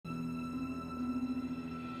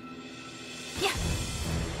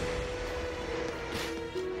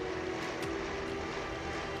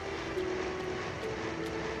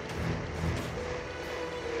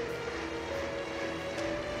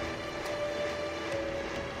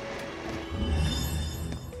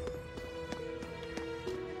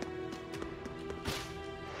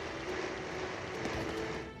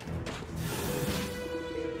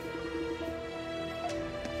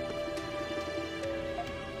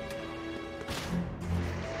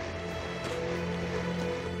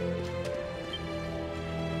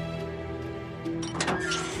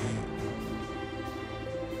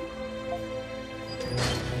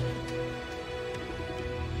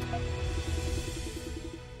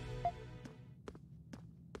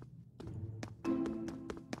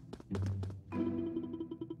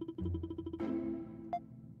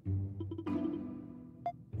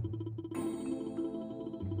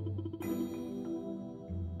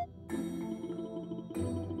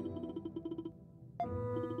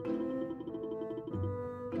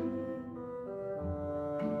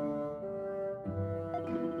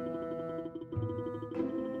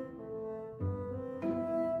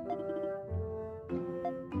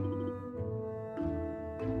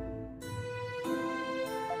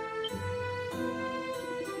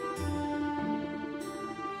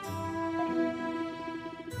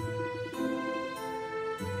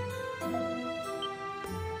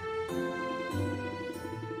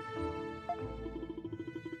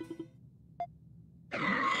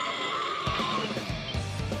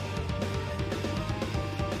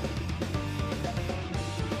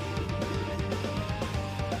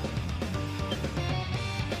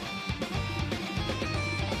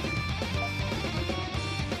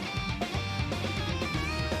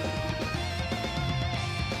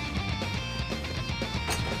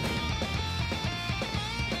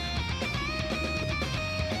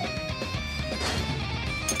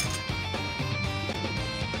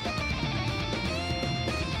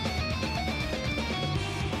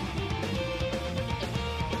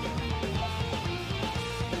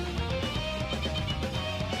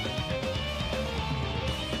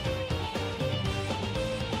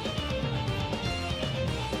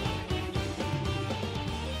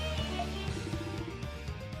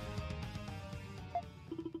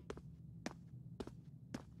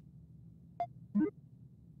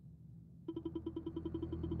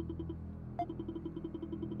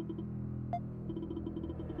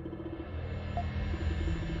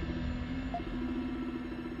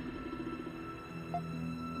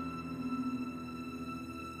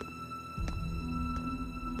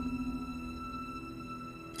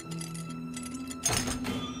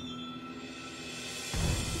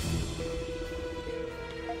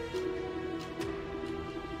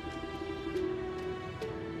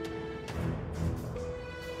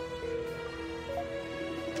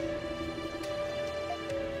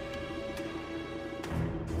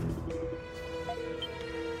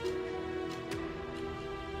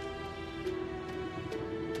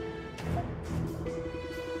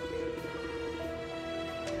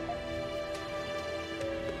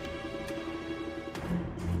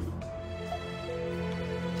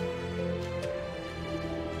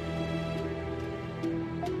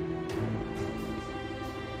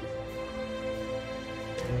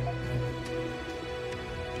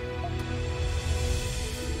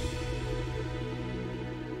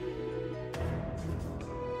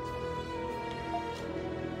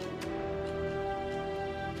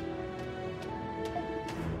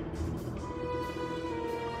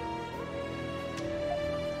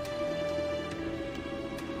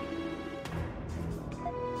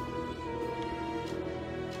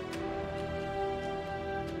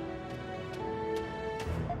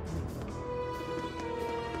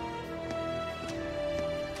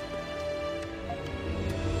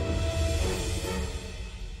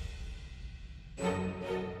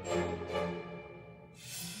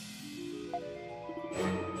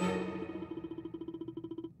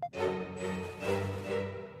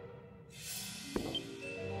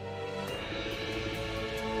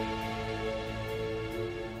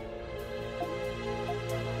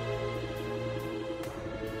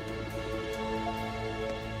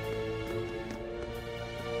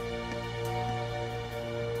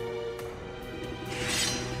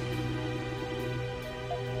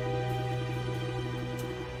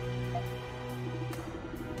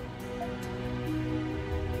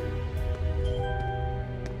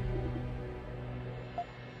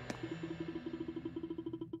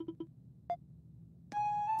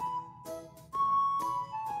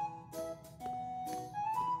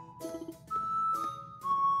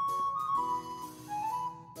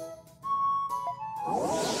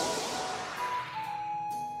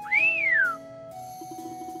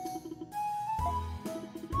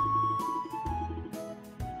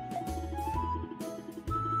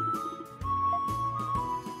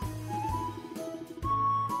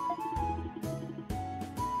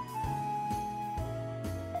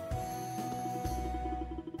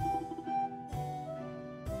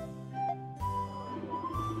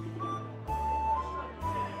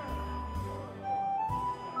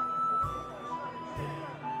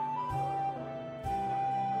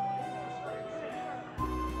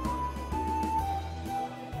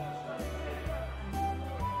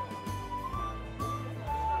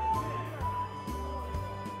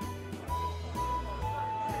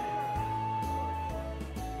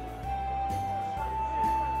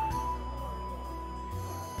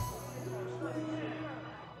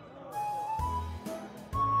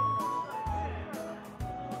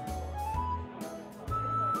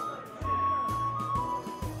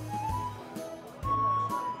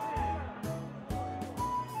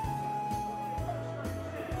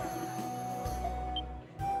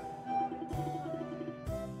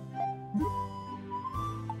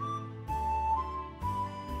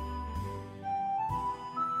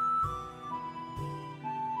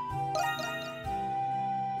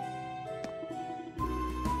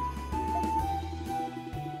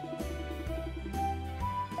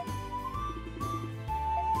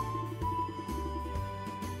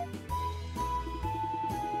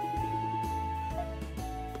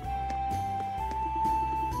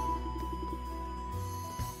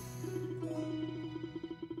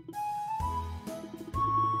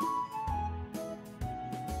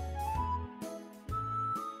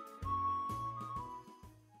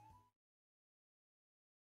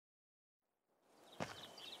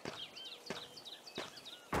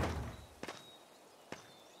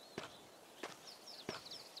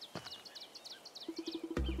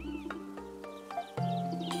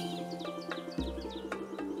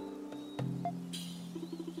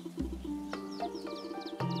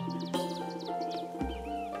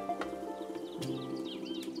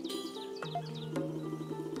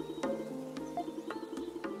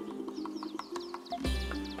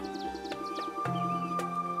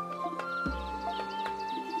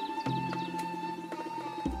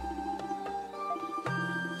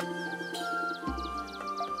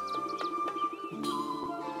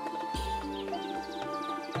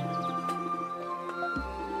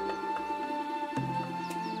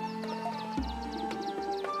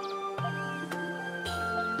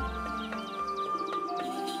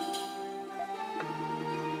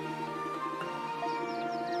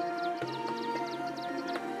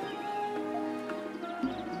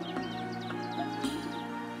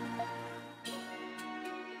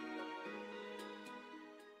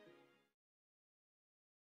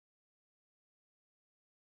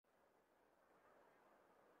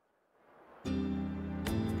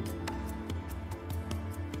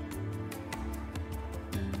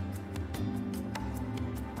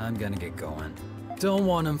I'm gonna get going. Don't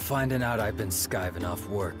want him finding out I've been skiving off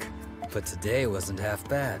work. But today wasn't half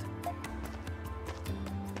bad.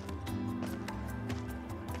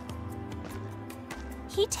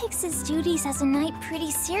 He takes his duties as a knight pretty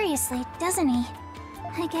seriously, doesn't he?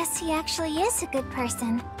 I guess he actually is a good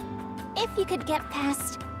person. If you could get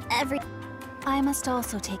past every... I must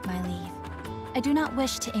also take my leave. I do not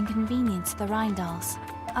wish to inconvenience the Rheindals.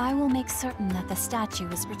 I will make certain that the statue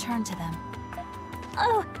is returned to them.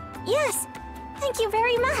 Oh, yes! Thank you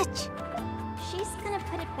very much! She's gonna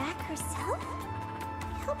put it back herself?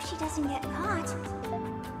 I hope she doesn't get caught.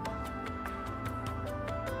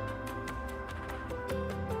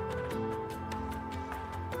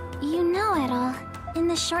 You know, Edel, in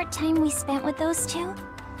the short time we spent with those two,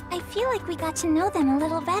 I feel like we got to know them a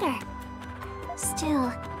little better.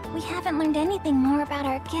 Still, we haven't learned anything more about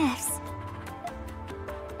our gifts.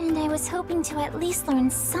 And I was hoping to at least learn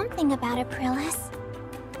something about Aprilis.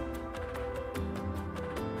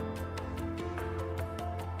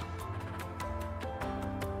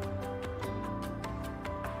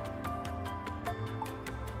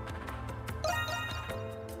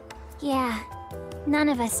 Yeah, none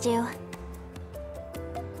of us do.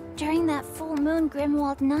 During that full moon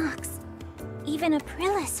Grimwald Nox, even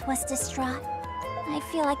Aprilis was distraught. I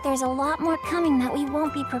feel like there's a lot more coming that we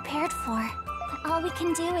won't be prepared for. But all we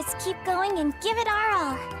can do is keep going and give it our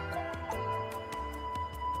all.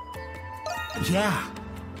 Yeah.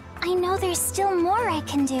 I know there's still more I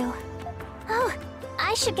can do. Oh,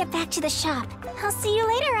 I should get back to the shop. I'll see you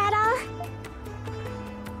later, Adol.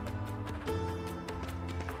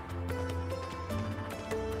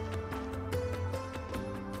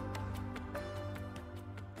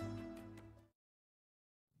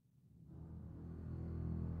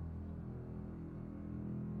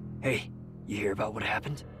 Hey, you hear about what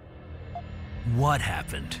happened? What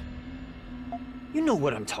happened? You know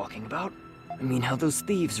what I'm talking about. I mean how those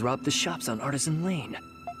thieves robbed the shops on Artisan Lane.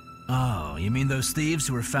 Oh, you mean those thieves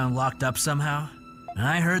who were found locked up somehow? And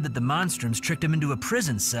I heard that the Monstrums tricked him into a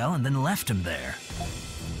prison cell and then left him there.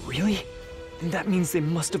 Really? Then that means they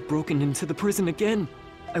must have broken into the prison again.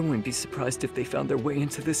 I wouldn't be surprised if they found their way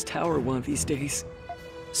into this tower one of these days.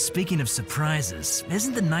 Speaking of surprises,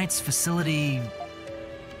 isn't the Knight's facility...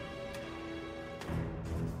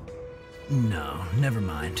 No, never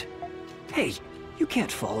mind. Hey, you can't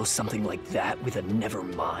follow something like that with a never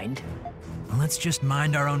mind. Let's just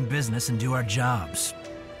mind our own business and do our jobs.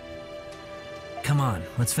 Come on,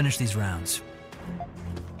 let's finish these rounds.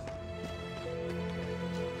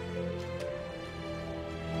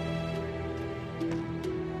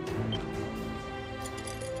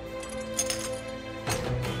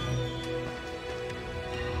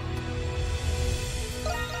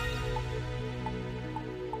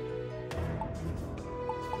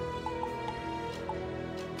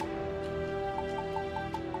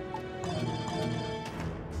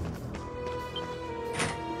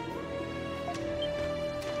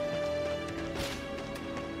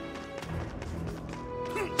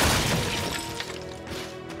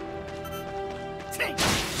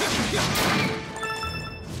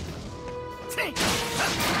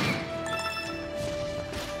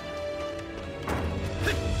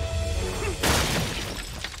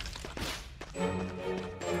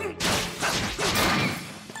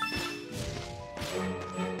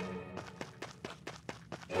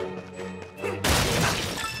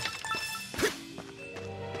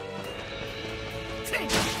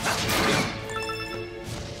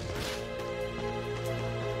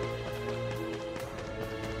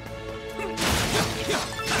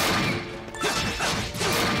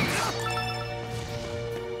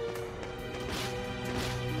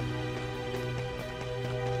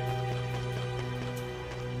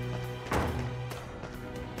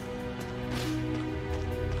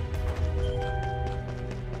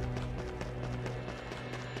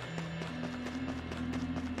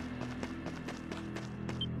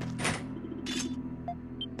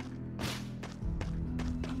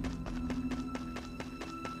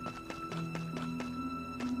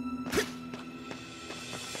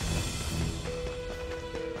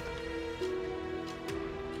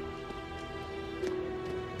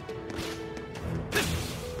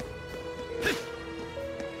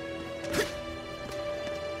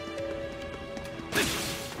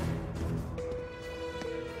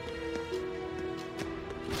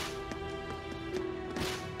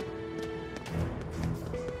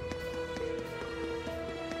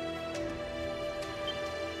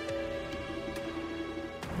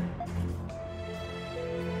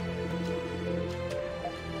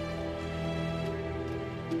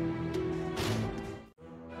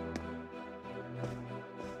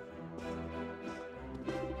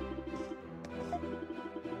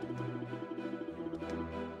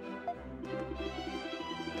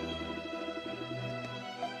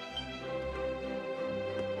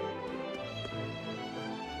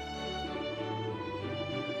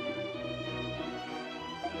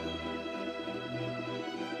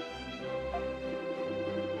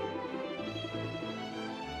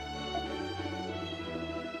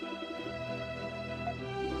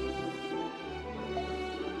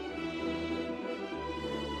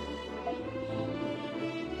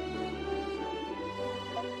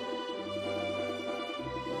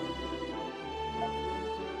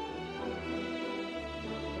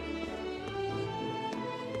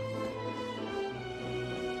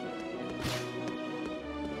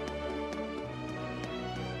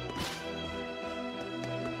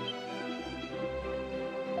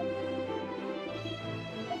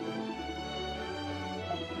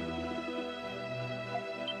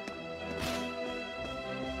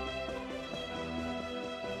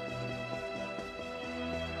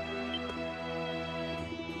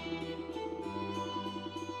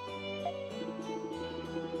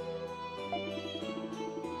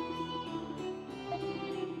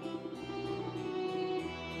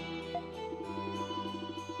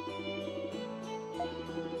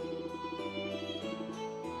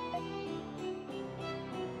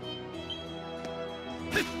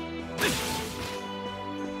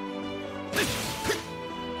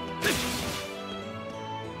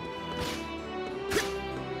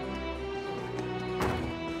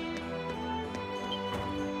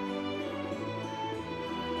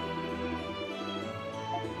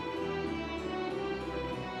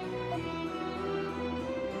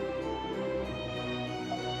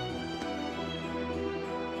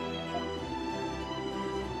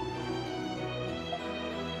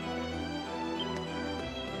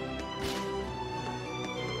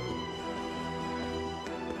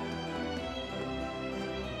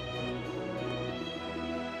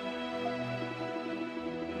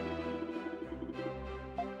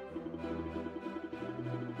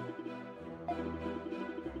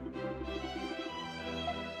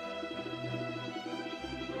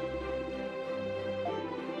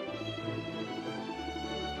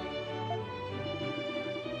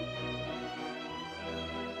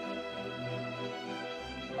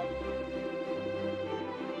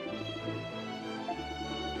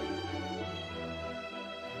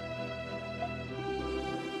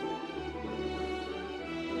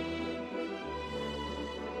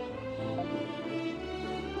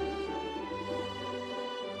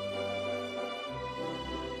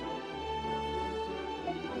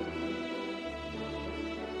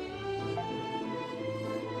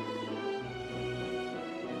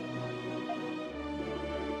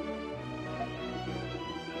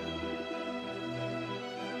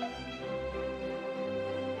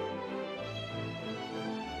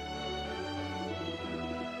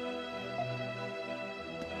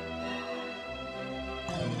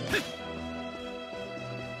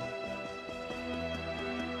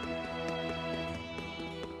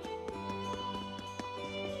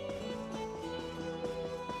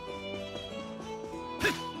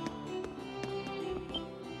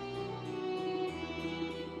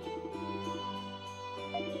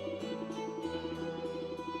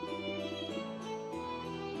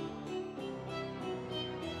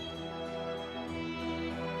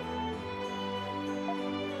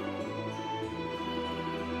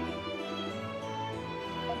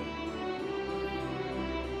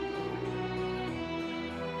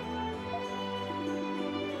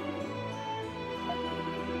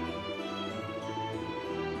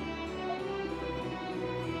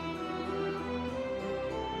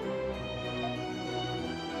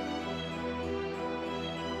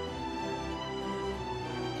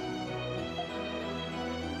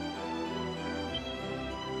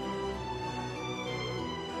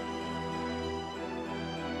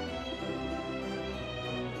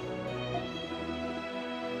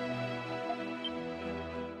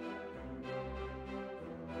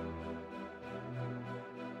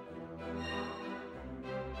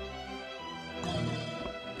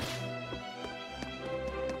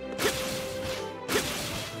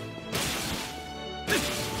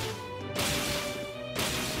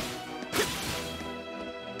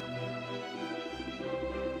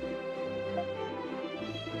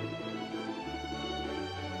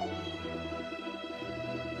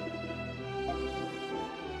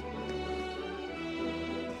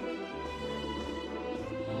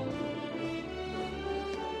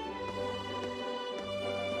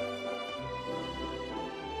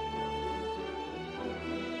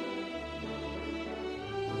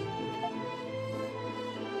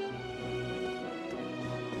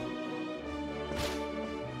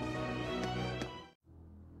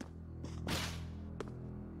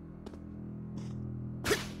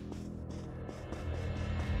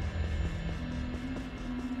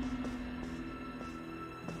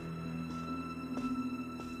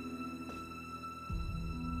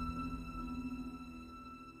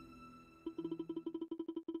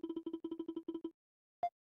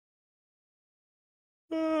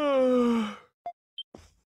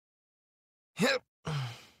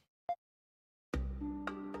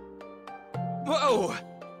 Whoa!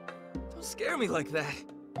 Don't scare me like that.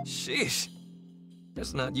 Sheesh.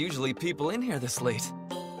 There's not usually people in here this late.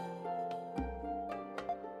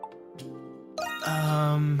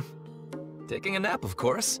 Taking a nap, of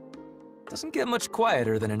course. Doesn't get much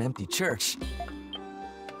quieter than an empty church.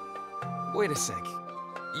 Wait a sec.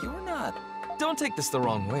 You're not... Don't take this the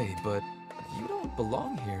wrong way, but you don't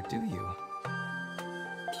belong here, do you?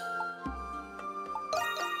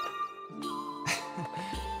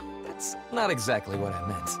 That's not exactly what I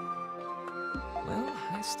meant. Well,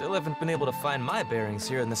 I still haven't been able to find my bearings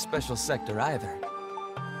here in the special sector either.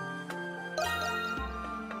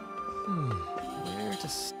 Where to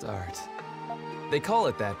start? They call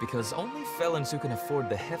it that because only felons who can afford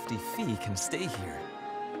the hefty fee can stay here.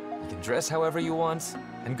 You can dress however you want,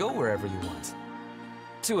 and go wherever you want.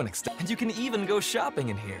 To an extent. And you can even go shopping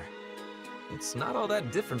in here. It's not all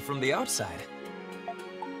that different from the outside.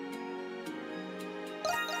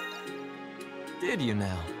 Did you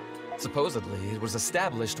now? Supposedly, it was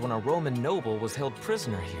established when a Roman noble was held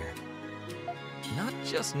prisoner here. Not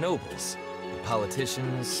just nobles.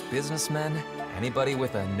 Politicians, businessmen, anybody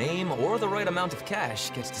with a name or the right amount of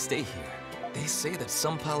cash gets to stay here. They say that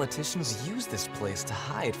some politicians use this place to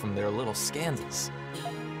hide from their little scandals.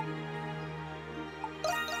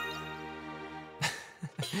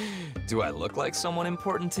 Do I look like someone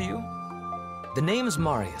important to you? The name's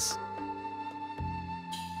Marius.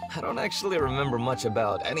 I don't actually remember much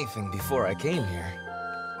about anything before I came here.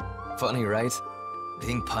 Funny, right?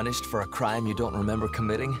 Being punished for a crime you don't remember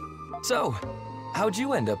committing? So, how'd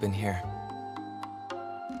you end up in here?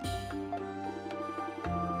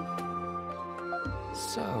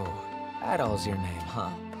 So, Adol's your name,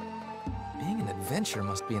 huh? Being an adventurer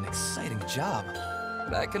must be an exciting job.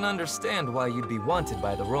 But I can understand why you'd be wanted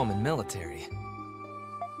by the Roman military.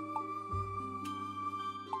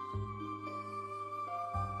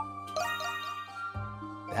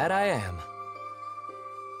 That I am.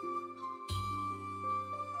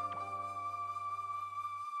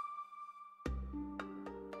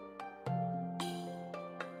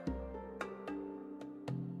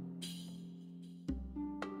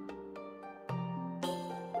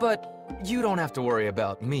 But you don't have to worry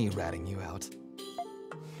about me ratting you out.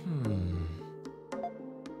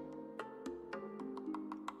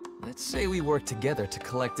 Let's say we work together to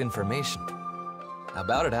collect information. How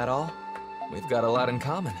about it, Adol? We've got a lot in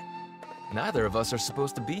common. Neither of us are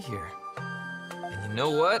supposed to be here. And you know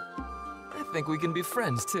what? I think we can be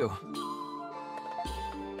friends, too.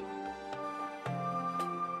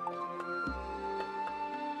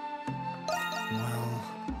 Well...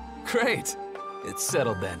 Great! It's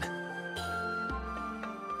settled then.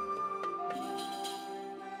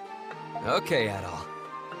 Okay, Adol.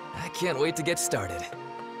 I can't wait to get started.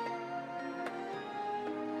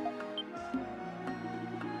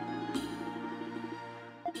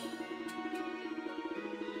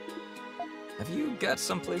 Have you got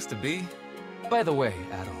someplace to be? By the way,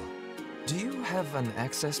 Adol, do you have an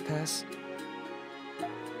access pass?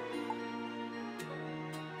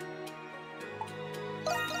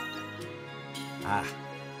 Ah,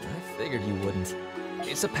 I figured you wouldn't.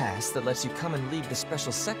 It's a pass that lets you come and leave the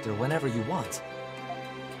special sector whenever you want.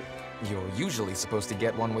 You're usually supposed to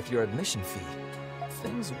get one with your admission fee.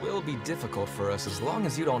 Things will be difficult for us as long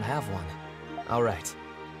as you don't have one. All right,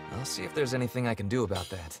 I'll see if there's anything I can do about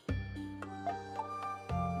that.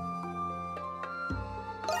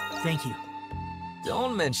 Thank you.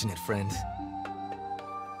 Don't mention it, friend.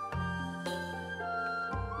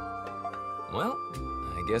 Well,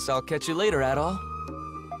 I guess I'll catch you later, Adol.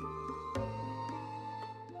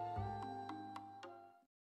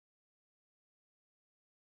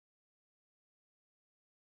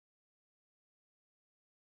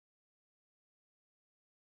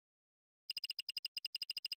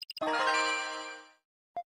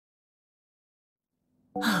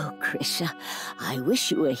 Oh, Krisha, I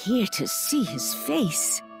wish you were here to see his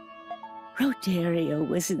face. Roderio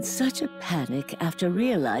was in such a panic after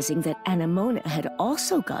realizing that Anemona had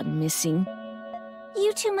also gone missing.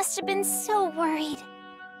 You two must have been so worried.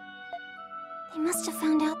 They must have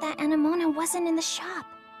found out that Anemona wasn't in the shop.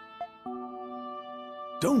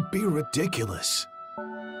 Don't be ridiculous.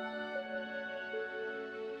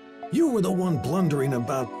 You were the one blundering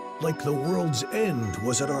about like the world's end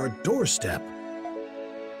was at our doorstep.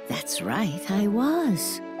 That's right, I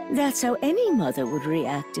was. That's how any mother would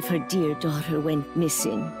react if her dear daughter went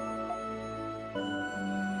missing.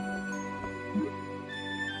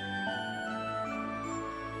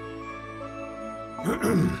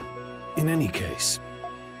 In any case,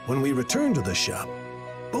 when we returned to the shop,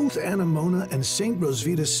 both Anemona and St.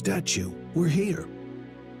 Rosvita's statue were here.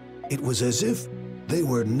 It was as if they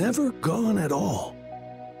were never gone at all.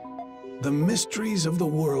 The mysteries of the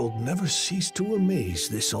world never cease to amaze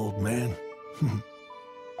this old man.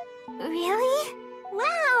 Really?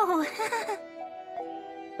 Wow!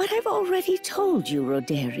 But I've already told you,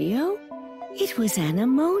 Roderio. It was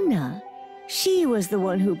Anemona. She was the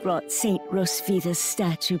one who brought St. Rosvita's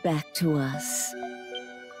statue back to us.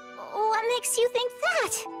 What makes you think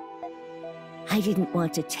that? I didn't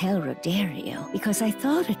want to tell Roderio because I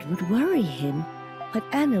thought it would worry him. But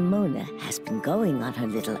Anemona has been going on her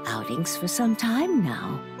little outings for some time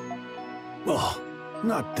now. Oh,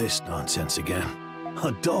 not this nonsense again.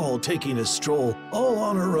 A doll taking a stroll all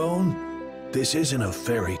on her own? This isn't a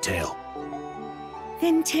fairy tale.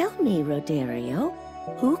 Then tell me, Roderio,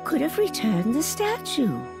 who could have returned the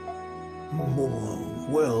statue?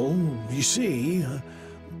 Well, you see,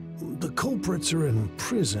 the culprits are in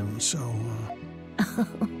prison, so...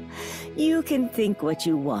 You can think what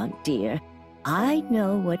you want, dear. I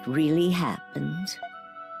know what really happened.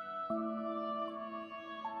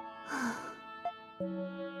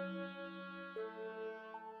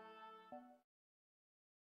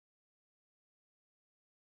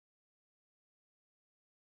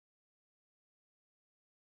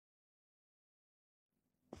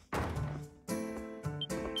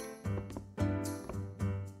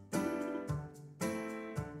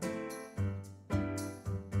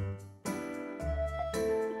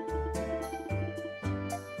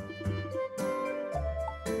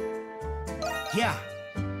 Yeah.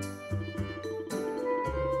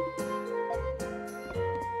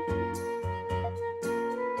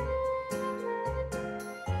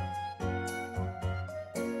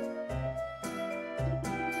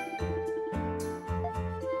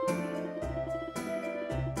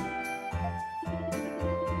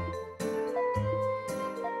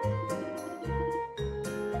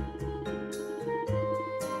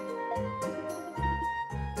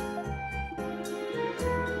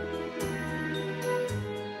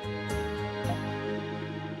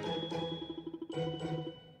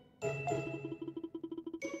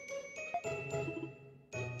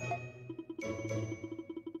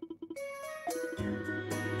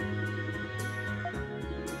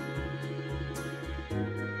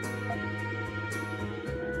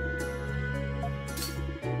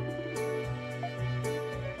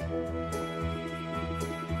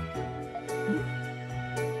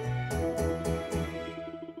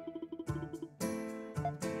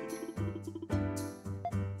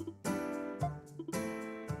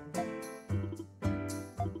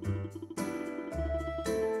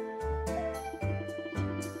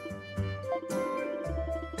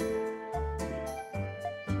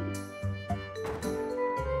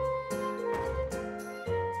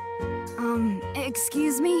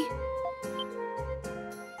 Excuse me?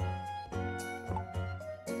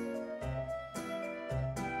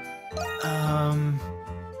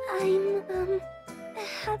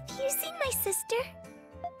 Have you seen my sister?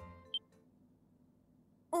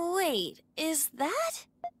 Wait, is that...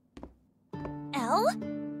 Elle?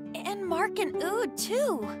 And Mark and Oud,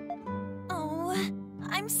 too. Oh,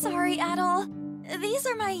 I'm sorry, Adol. These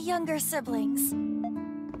are my younger siblings.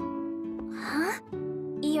 Huh?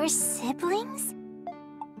 Your siblings?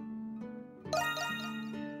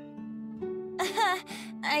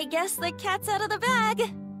 I guess the cat's out of the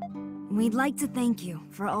bag. We'd like to thank you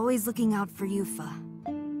for always looking out for Yufa.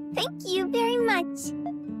 Thank you very much.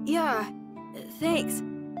 Yeah, thanks.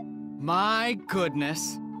 My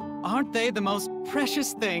goodness. Aren't they the most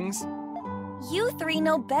precious things? You three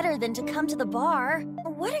know better than to come to the bar.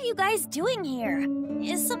 What are you guys doing here?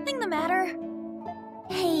 Is something the matter?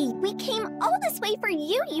 Hey, we came all this way for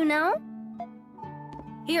you, you know?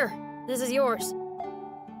 Here, this is yours.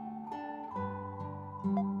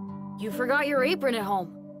 You forgot your apron at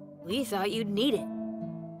home. We thought you'd need it.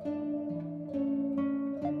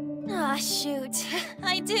 Ah, shoot.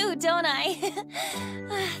 I do, don't I?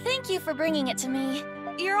 Thank you for bringing it to me.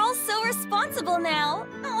 You're all so responsible now.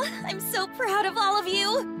 Oh, I'm so proud of all of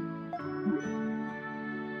you.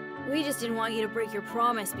 We just didn't want you to break your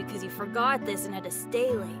promise because you forgot this and had to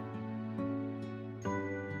stay late.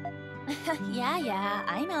 Yeah,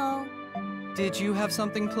 I know. Did you have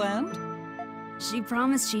something planned? She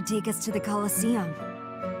promised she'd take us to the Colosseum.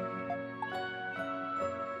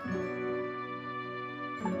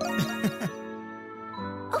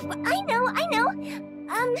 Oh, I know.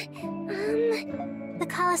 The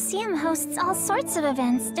Colosseum hosts all sorts of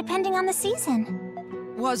events, depending on the season.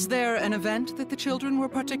 Was there an event that the children were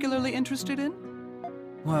particularly interested in?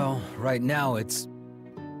 Well, right now it's...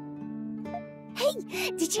 Hey,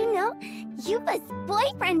 did you know? Yufa's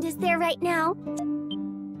boyfriend is there right now.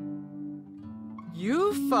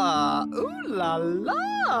 Yufa! Ooh la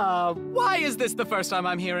la! Why is this the first time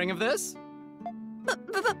I'm hearing of this?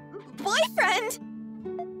 Boyfriend?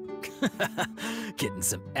 Getting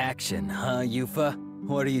some action, huh, Yufa?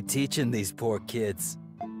 What are you teaching these poor kids?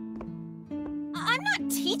 I'm not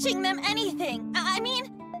teaching them anything. I mean,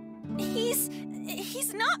 he's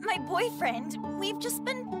not my boyfriend. We've just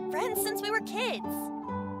been friends since we were kids.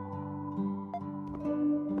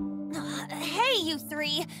 Hey, you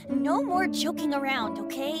three. No more joking around,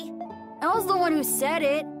 okay? I was the one who said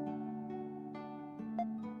it.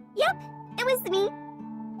 Yep, it was me.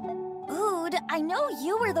 Oud, I know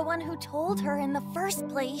you were the one who told her in the first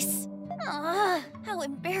place. How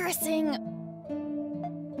embarrassing.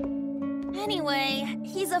 Anyway,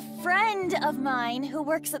 he's a friend of mine who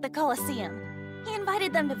works at the Colosseum. He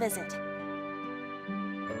invited them to visit.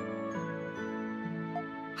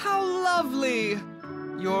 How lovely!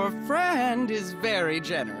 Your friend is very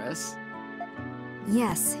generous.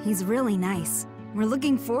 Yes, he's really nice. We're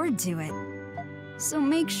looking forward to it. So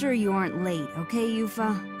make sure you aren't late, okay,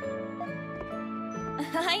 Yufa?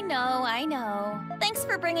 I know. Thanks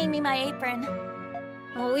for bringing me my apron.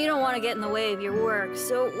 Well, we don't want to get in the way of your work,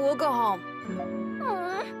 so we'll go home.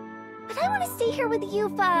 Aw, but I want to stay here with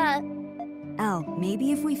Yufa. Elle,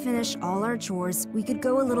 maybe if we finish all our chores, we could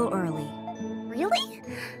go a little early. Really?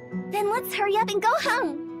 Then let's hurry up and go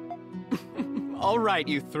home. All right,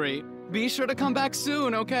 you three. Be sure to come back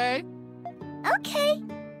soon, okay? Okay.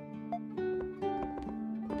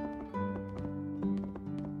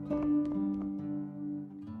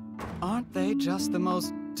 Aren't they just the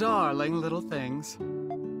most darling little things?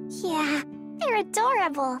 Yeah, they're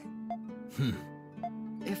adorable.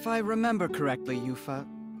 If I remember correctly, Yufa,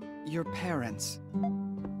 your parents.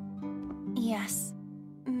 Yes.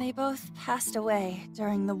 They both passed away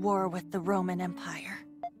during the war with the Roman Empire.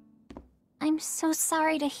 I'm so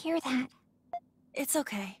sorry to hear that. It's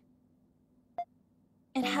okay.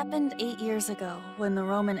 It happened 8 years ago when the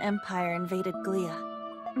Roman Empire invaded Gllia.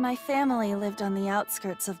 My family lived on the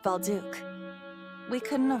outskirts of Balduq. We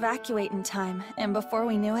couldn't evacuate in time, and before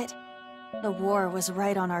we knew it, the war was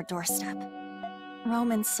right on our doorstep.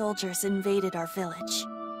 Roman soldiers invaded our village.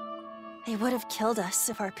 They would have killed us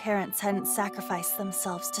if our parents hadn't sacrificed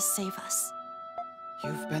themselves to save us.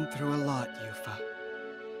 You've been through a lot, Yufa.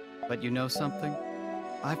 But you know something?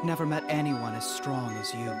 I've never met anyone as strong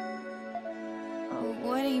as you.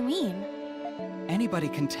 What do you mean? Anybody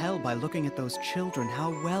can tell by looking at those children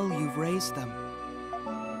how well you've raised them.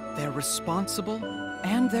 They're responsible,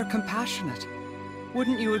 and they're compassionate.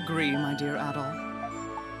 Wouldn't you agree, my dear Adol?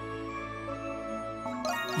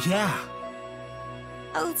 Yeah.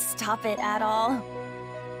 Oh, stop it, Adol.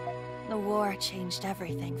 The war changed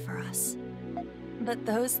everything for us. But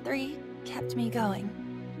those three kept me going.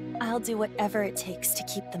 I'll do whatever it takes to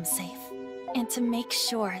keep them safe, and to make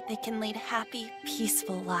sure they can lead happy,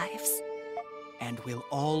 peaceful lives. And we'll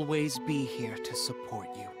always be here to support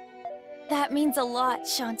you. That means a lot,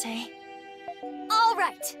 Shantae. All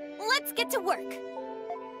right, let's get to work.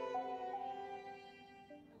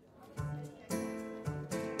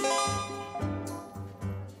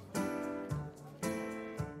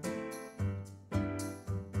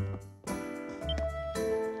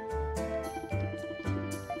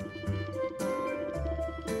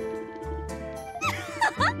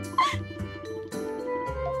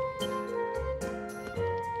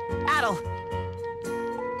 Adol!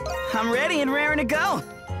 I'm ready and raring to go!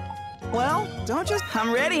 Well, don't just...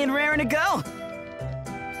 I'm ready and raring to go!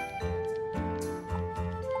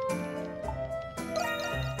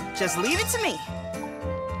 Just leave it to me.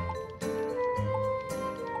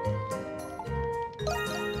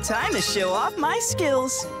 Time to show off my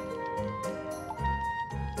skills.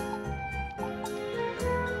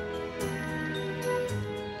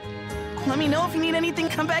 Let me know if you need anything,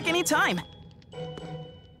 come back anytime.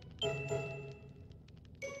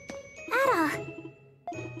 Ada!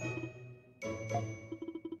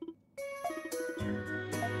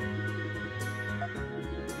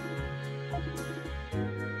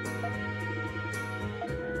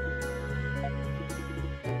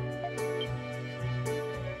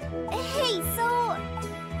 Hey, so...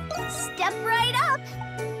 step right up!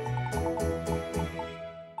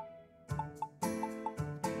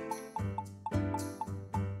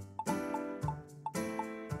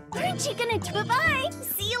 Aren't you gonna bye-bye?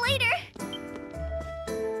 See you later!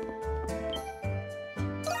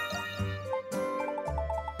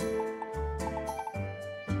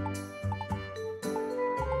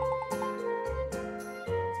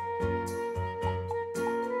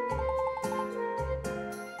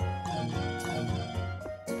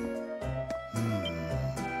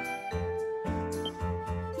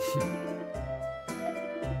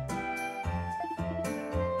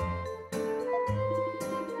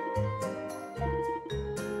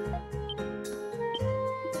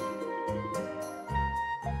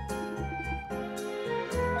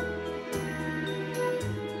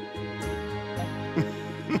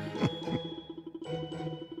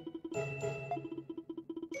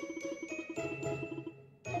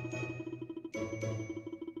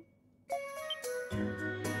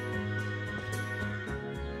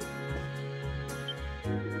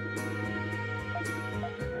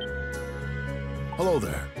 Hello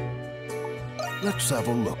there. Let's have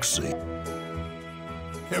a look-see.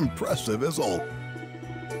 Impressive is all.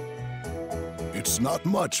 It's not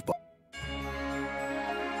much, but...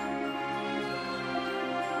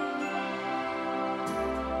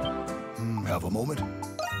 Have a moment?